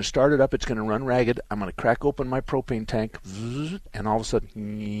I'm going to start it up. It's going to run ragged. I'm going to crack open my propane tank, and all of a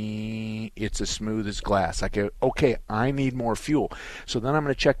sudden, it's as smooth as glass. I go, okay, I need more fuel. So then I'm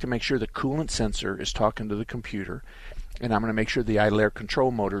going to check to make sure the coolant sensor is talking to the computer, and I'm going to make sure the idle air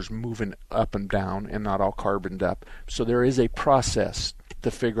control motor is moving up and down and not all carboned up. So there is a process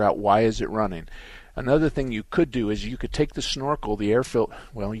to figure out why is it running. Another thing you could do is you could take the snorkel, the air filter.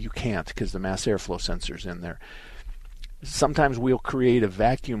 Well, you can't because the mass airflow sensor's in there. Sometimes we'll create a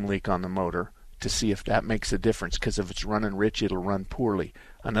vacuum leak on the motor to see if that makes a difference, because if it's running rich, it'll run poorly.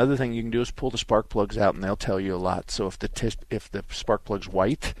 Another thing you can do is pull the spark plugs out, and they'll tell you a lot. So if the spark plug's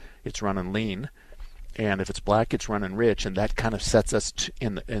white, it's running lean, and if it's black, it's running rich, and that kind of sets us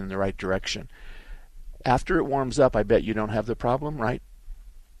in the right direction. After it warms up, I bet you don't have the problem, right?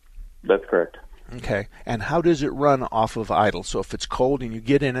 That's correct. Okay. And how does it run off of idle? So if it's cold and you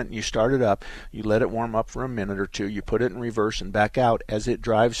get in it and you start it up, you let it warm up for a minute or two, you put it in reverse and back out. As it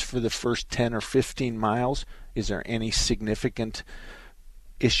drives for the first 10 or 15 miles, is there any significant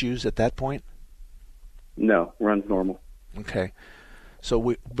issues at that point? No, runs normal. Okay. So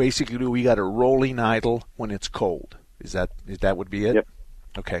we got a rolling idle when it's cold. Is that would be it? Yep.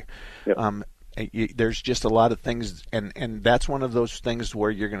 Okay. Yep. There's just a lot of things, and that's one of those things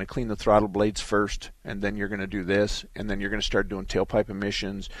where you're going to clean the throttle blades first, and then you're going to do this, and then you're going to start doing tailpipe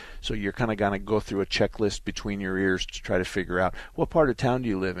emissions. So you're kind of going to go through a checklist between your ears to try to figure out, what part of town do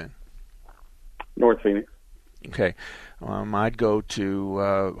you live in? North Phoenix. Okay. I'd go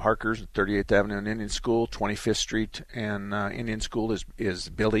to Harker's at 38th Avenue and Indian School, 25th Street, and Indian School is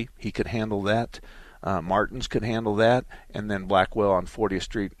Billy. He could handle that. Martin's could handle that, and then Blackwell on 40th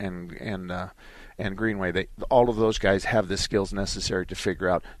Street and Greenway. All of those guys have the skills necessary to figure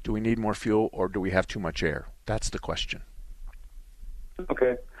out, do we need more fuel or do we have too much air? That's the question.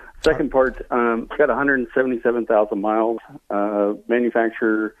 Okay. Second part, it's got 177,000 miles.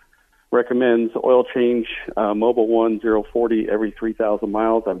 Manufacturer recommends oil change Mobil 1 040 every 3,000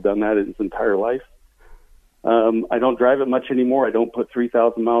 miles. I've done that its entire life. I don't drive it much anymore. I don't put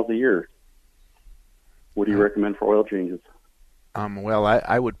 3,000 miles a year. What do you recommend for oil changes? Well,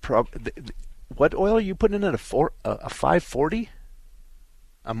 I would probably. What oil are you putting in at a 540?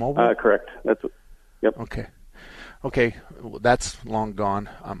 A Mobil? Correct. Yep. Okay. Well, that's long gone.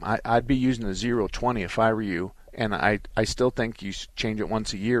 I'd be using a 020 if I were you, and I still think you change it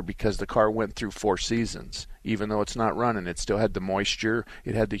once a year because the car went through 4 seasons. Even though it's not running, it still had the moisture,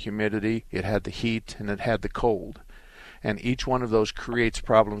 it had the humidity, it had the heat, and it had the cold. And each one of those creates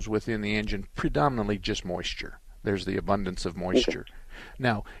problems within the engine, predominantly just moisture. There's the abundance of moisture. Okay.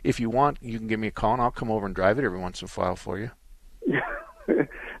 Now, if you want, you can give me a call, and I'll come over and drive it every once in a while for you.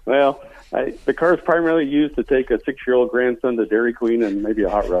 Well, the car is primarily used to take a 6-year-old grandson to Dairy Queen and maybe a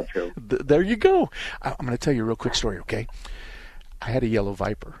hot rod show. There you go. I'm going to tell you a real quick story, okay? I had a yellow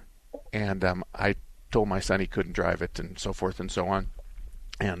Viper, and I told my son he couldn't drive it and so forth and so on.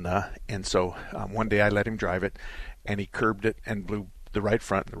 And so one day I let him drive it, and he curbed it and blew the right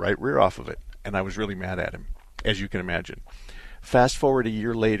front and the right rear off of it. And I was really mad at him, as you can imagine. Fast forward a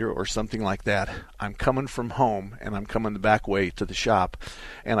year later or something like that, I'm coming from home, and I'm coming the back way to the shop.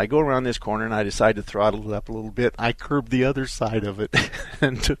 And I go around this corner, and I decide to throttle it up a little bit. I curbed the other side of it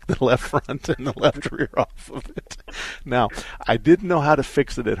and took the left front and the left rear off of it. Now, I didn't know how to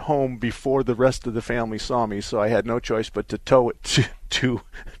fix it at home before the rest of the family saw me, so I had no choice but to tow it to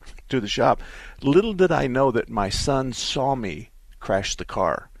the shop. Little did I know that my son saw me crash the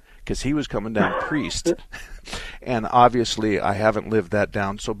car, because he was coming down Priest. And obviously I haven't lived that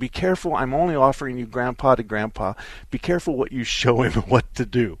down. So be careful. I'm only offering you grandpa to grandpa. Be careful what you show him what to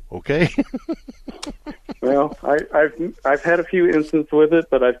do, okay? Well, I've had a few instances with it,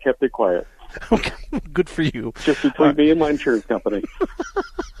 but I've kept it quiet. Okay, good for you. Just between me and my insurance company.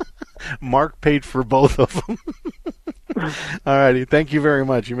 Mark paid for both of them. All righty. Thank you very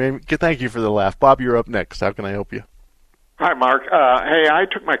much. Thank you for the laugh. Bob, you're up next. How can I help you? Hi, Mark. Hey, I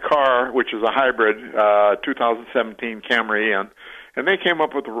took my car, which is a hybrid, 2017 Camry, and they came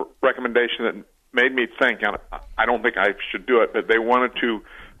up with a recommendation that made me think, and I don't think I should do it, but they wanted to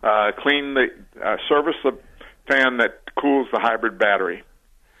service the fan that cools the hybrid battery.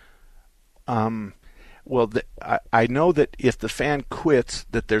 Well, I know that if the fan quits,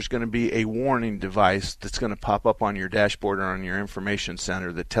 that there's going to be a warning device that's going to pop up on your dashboard or on your information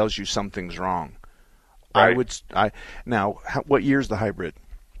center that tells you something's wrong. Right. What year's the hybrid?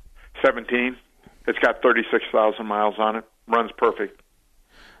 17. It's got 36,000 miles on it. Runs perfect.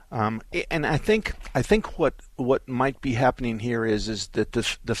 And I think what might be happening here is that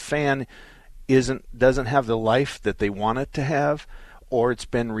the fan doesn't have the life that they want it to have, or it's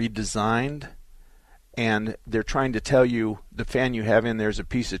been redesigned. and they're trying to tell you the fan you have in there is a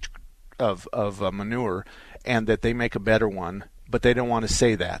piece of manure, and that they make a better one, but they don't want to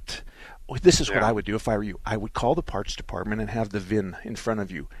say that. This is what I would do if I were you. I would call the parts department and have the VIN in front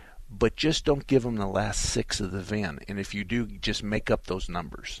of you, but just don't give them the last 6 of the VIN. And if you do, just make up those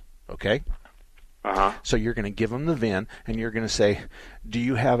numbers, okay? So you're going to give them the VIN, and you're going to say, do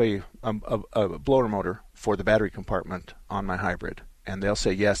you have a blower motor for the battery compartment on my hybrid? And they'll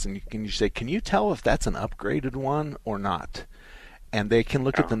say yes, and you say, can you tell if that's an upgraded one or not? And they can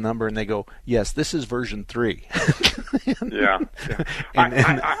look at the number and they go, yes, this is version 3. Yeah.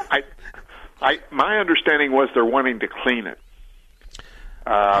 My understanding was they're wanting to clean it.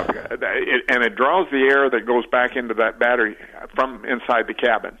 And it draws the air that goes back into that battery from inside the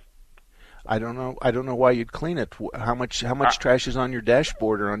cabin. I don't know why you'd clean it. How much trash is on your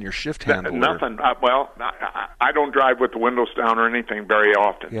dashboard or on your shift handle? Nothing. I don't drive with the windows down or anything very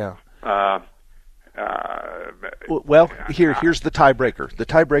often. Yeah. Here's the tiebreaker. The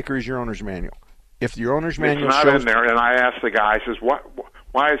tiebreaker is your owner's manual. If your owner's manual it's not shows in there, and I asked the guy, I says,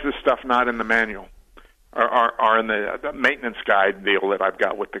 why is this stuff not in the manual or in the maintenance guide deal that I've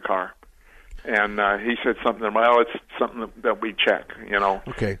got with the car? And he said something. Well, it's something that we check,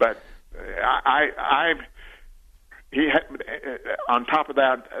 Okay. But on top of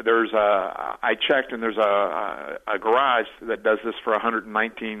that, I checked, and there's a garage that does this for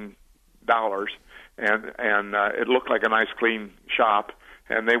 $119, and it looked like a nice clean shop,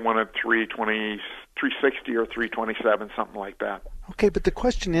 and they wanted $360 or $327, something like that. Okay, but the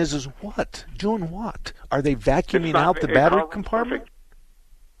question is what? Doing what? Are they vacuuming out the battery compartment?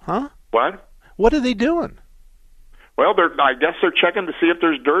 Huh? What? What are they doing? Well, I guess they're checking to see if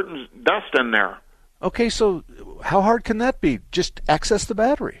there's dirt and dust in there. Okay, so how hard can that be? Just access the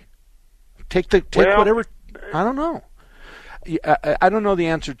battery. Take whatever. I don't know. I don't know the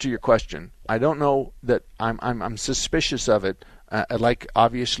answer to your question. I don't know that I'm suspicious of it, like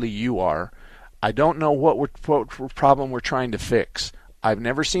obviously you are. I don't know what problem we're trying to fix. I've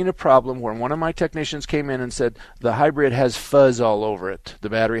never seen a problem where one of my technicians came in and said the hybrid has fuzz all over it. The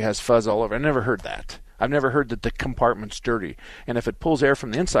battery has fuzz all over it. I never heard that. I've never heard that the compartment's dirty. And if it pulls air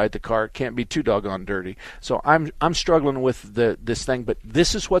from the inside the car, it can't be too doggone dirty. So I'm struggling with this thing, but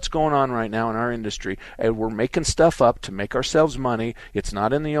this is what's going on right now in our industry. And we're making stuff up to make ourselves money. It's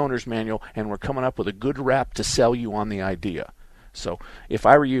not in the owner's manual, and we're coming up with a good rap to sell you on the idea. So if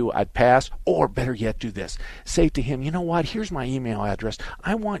I were you, I'd pass, or better yet, do this. Say to him, you know what, here's my email address.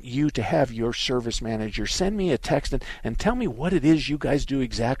 I want you to have your service manager send me a text and tell me what it is you guys do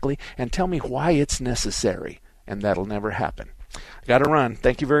exactly and tell me why it's necessary. And that'll never happen. I got to run.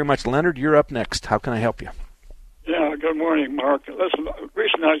 Thank you very much. Leonard, you're up next. How can I help you? Yeah, good morning, Mark. Listen,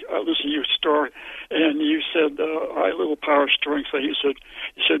 recently I listened to your story, and you said I little power steering. So you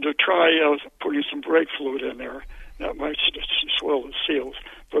said to try putting some brake fluid in there. That might swell the seals.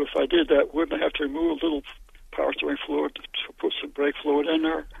 But if I did that, wouldn't I have to remove a little power steering fluid to put some brake fluid in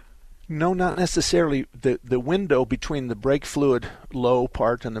there? No, not necessarily. The window between the brake fluid low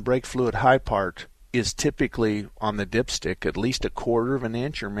part and the brake fluid high part is typically on the dipstick at least 1/4 of an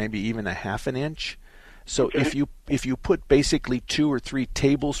inch or maybe even 1/2 an inch. So okay. if you put basically 2 or 3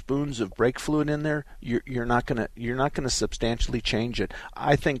 tablespoons of brake fluid in there, you're not gonna substantially change it.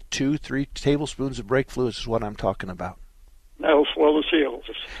 I think 2-3 tablespoons of brake fluid is what I'm talking about. That'll swell the seals.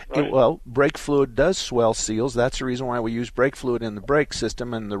 Right? Brake fluid does swell seals. That's the reason why we use brake fluid in the brake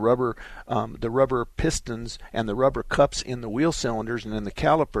system, and the rubber pistons and the rubber cups in the wheel cylinders and in the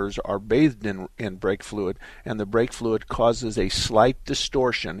calipers are bathed in brake fluid, and the brake fluid causes a slight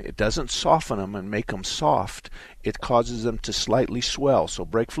distortion. It doesn't soften them and make them soft. It causes them to slightly swell. So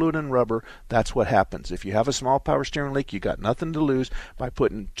brake fluid and rubber, that's what happens. If you have a small power steering leak, you got nothing to lose by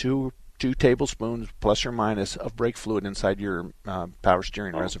putting 2 tablespoons plus or minus of brake fluid inside your power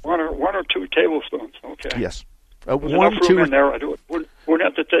steering reservoir. 1 or 2 tablespoons. Okay. Yes. With enough room in there, wouldn't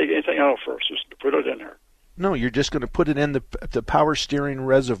have to take anything out first. Just put it in there. No, you're just going to put it in the power steering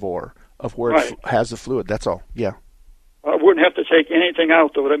reservoir of where it has the fluid. That's all. Yeah. I wouldn't have to take anything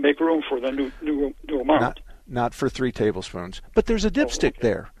out though to make room for the new amount. Not for 3 tablespoons. But there's a dipstick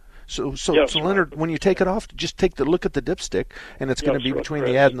there. So Leonard, when you take it off, just look at the dipstick, and it's going to be between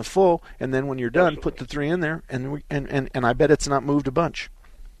the add and the full. And then when you're done, put the 3 in there, and I bet it's not moved a bunch.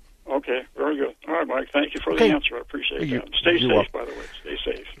 Okay, very good. All right, Mike. Thank you for the answer. I appreciate that. Stay safe, welcome. by the way. Stay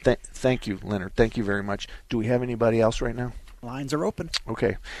safe. Thank you, Leonard. Thank you very much. Do we have anybody else right now? Lines are open.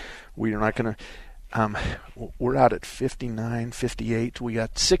 Okay, we are not going to. We're out at 59, 58. We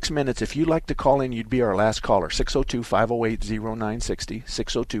got 6 minutes. If you'd like to call in, you'd be our last caller. 602-508-0960.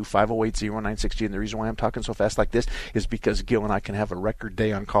 602-508-0960. And the reason why I'm talking so fast like this is because Gil and I can have a record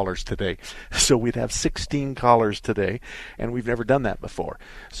day on callers today. So we'd have 16 callers today, and we've never done that before.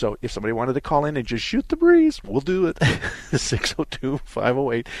 So if somebody wanted to call in and just shoot the breeze, we'll do it.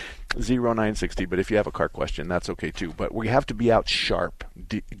 602-508-0960. But if you have a car question, that's okay too. But we have to be out sharp.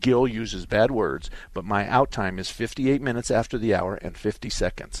 Gil uses bad words, but my out time is 58 minutes after the hour and 50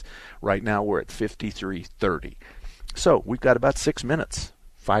 seconds. Right now we're at 53:30. So we've got about 6 minutes.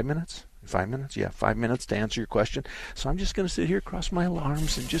 5 minutes? 5 minutes? Yeah, 5 minutes to answer your question. So I'm just going to sit here, cross my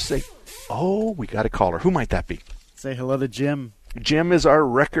arms, and just say, oh, we got a caller. Who might that be? Say hello to Jim. Jim is our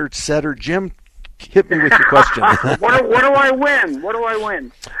record setter. Jim, hit me with your question. What do I win? What do I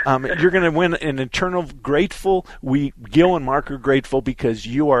win? You're going to win an eternal grateful. Gil and Mark are grateful because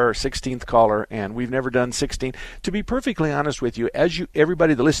you are our 16th caller, and we've never done 16. To be perfectly honest with you,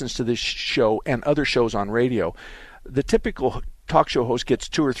 everybody that listens to this show and other shows on radio, the typical talk show host gets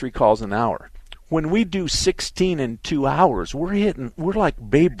 2 or 3 calls an hour. When we do 16 in 2 hours, we're like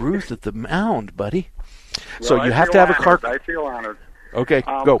Babe Ruth at the mound, buddy. Well, So you have to have a car. I feel honored. Okay,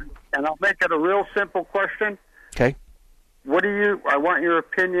 go. And I'll make it a real simple question. Okay. I want your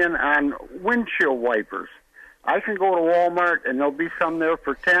opinion on windshield wipers. I can go to Walmart and there'll be some there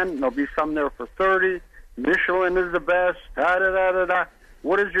for 10, there'll be some there for 30. Michelin is the best.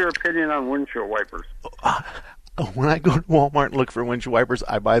 What is your opinion on windshield wipers? When I go to Walmart and look for windshield wipers,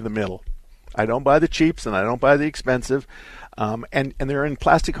 I buy the middle. I don't buy the cheaps and I don't buy the expensive. And they're in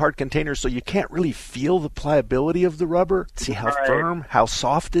plastic hard containers, so you can't really feel the pliability of the rubber, see how firm, how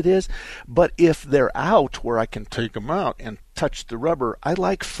soft it is. But if they're out where I can take them out and touch the rubber, I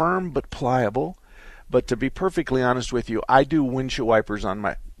like firm but pliable. But to be perfectly honest with you, I do windshield wipers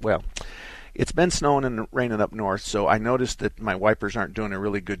on it's been snowing and raining up north, so I noticed that my wipers aren't doing a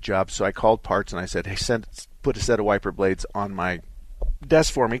really good job. So I called Parts and I said, hey, put a set of wiper blades on my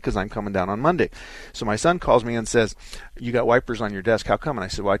desk for me because I'm coming down on Monday. So my son calls me and says, you got wipers on your desk, how come? And I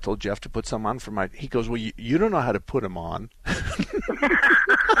said, well, I told Jeff to put some on for he goes, well, you don't know how to put them on.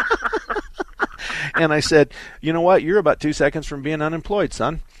 And I said, you know what, you're about 2 seconds from being unemployed,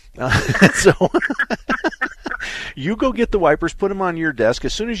 son. So you go get the wipers, put them on your desk.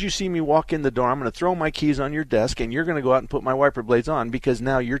 As soon as you see me walk in the door, I'm going to throw my keys on your desk and you're going to go out and put my wiper blades on, because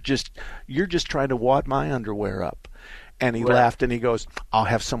now you're just trying to wad my underwear up. And he laughed and he goes, I'll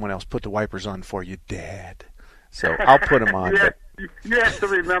have someone else put the wipers on for you, Dad. So I'll put them on. You have to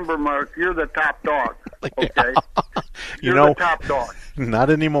remember, Mark, you're the top dog. Okay? You're the top dog.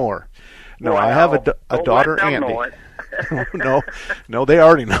 Not anymore. No, well, I have a daughter, Andy. No, they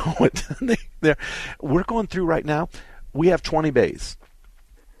already know it. We're going through right now. We have 20 bays.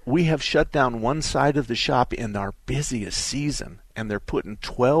 We have shut down one side of the shop in our busiest season, and they're putting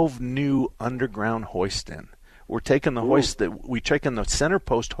 12 new underground hoists in. We're taking the the center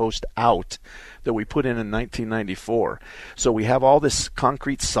post hoist out that we put in 1994. So we have all this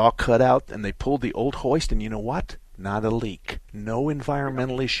concrete saw cut out, and they pulled the old hoist, and you know what? Not a leak. No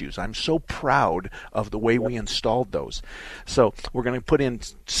environmental issues. I'm so proud of the way we installed those. So we're going to put in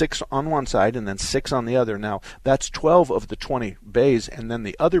 6 on one side and then 6 on the other. Now, that's 12 of the 20 bays, and then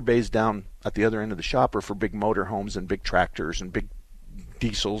the other bays down at the other end of the shop are for big motor homes and big tractors and big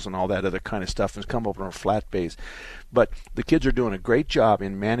diesels and all that other kind of stuff, and come over on flat bays. But the kids are doing a great job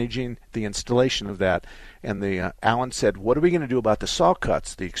in managing the installation of that. And Alan said, what are we going to do about the saw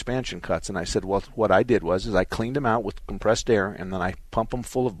cuts, the expansion cuts? And I said, well, what I did was I cleaned them out with compressed air, and then I pumped them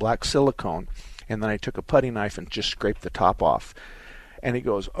full of black silicone, and then I took a putty knife and just scraped the top off. And he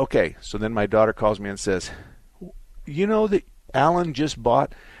goes, okay. So then my daughter calls me and says, you know that Alan just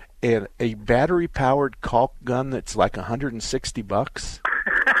bought a battery-powered caulk gun that's like $160?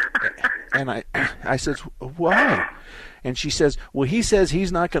 And I said, why? And she says, well, he says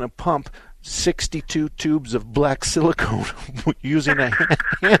he's not going to pump 62 tubes of black silicone using a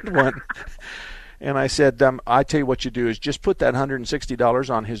hand one. And I said, I tell you what you do is just put that $160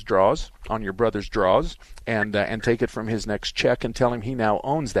 on his draws, on your brother's draws, and take it from his next check and tell him he now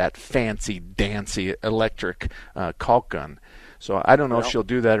owns that fancy-dancy electric caulk gun. So I don't know if she'll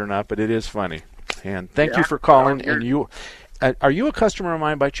do that or not, but it is funny. And thank you for calling. And you, are you a customer of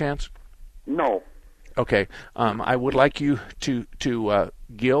mine by chance? No. Okay. I would like you to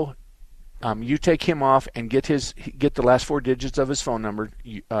Gil, you take him off and get the last 4 digits of his phone number.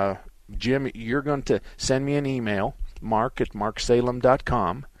 Jim, you're going to send me an email,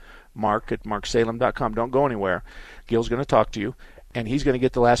 mark@marksalem.com, mark@marksalem.com. Don't go anywhere. Gil's going to talk to you, and he's going to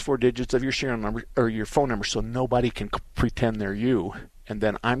get the last 4 digits of your serial number or your phone number, so nobody can pretend they're you. and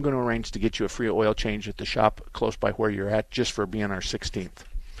then I'm going to arrange to get you a free oil change at the shop close by where you're at, just for being our 16th.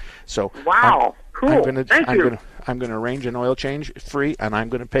 So wow, cool. I'm going to arrange an oil change free, and I'm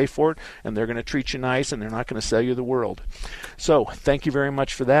going to pay for it, and they're going to treat you nice, and they're not going to sell you the world. So thank you very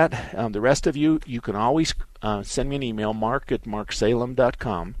much for that. The rest of you can always send me an email,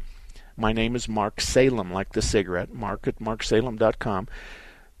 mark@marksalem.com. My name is Mark Salem, like the cigarette, mark@marksalem.com.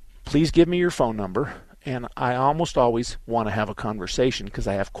 Please give me your phone number. And I almost always want to have a conversation because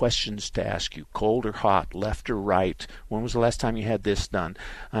I have questions to ask you. Cold or hot, left or right? When was the last time you had this done?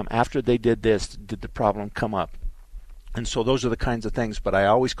 After they did this, did the problem come up? And so those are the kinds of things, but I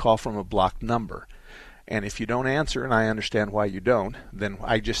always call from a blocked number. And if you don't answer, and I understand why you don't, then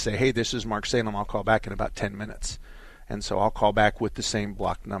I just say, hey, this is Mark Salem. I'll call back in about 10 minutes. And so I'll call back with the same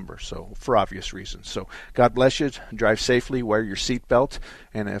blocked number, so for obvious reasons. So God bless you. Drive safely. Wear your seatbelt.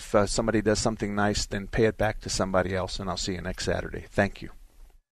 And if somebody does something nice, then pay it back to somebody else. And I'll see you next Saturday. Thank you.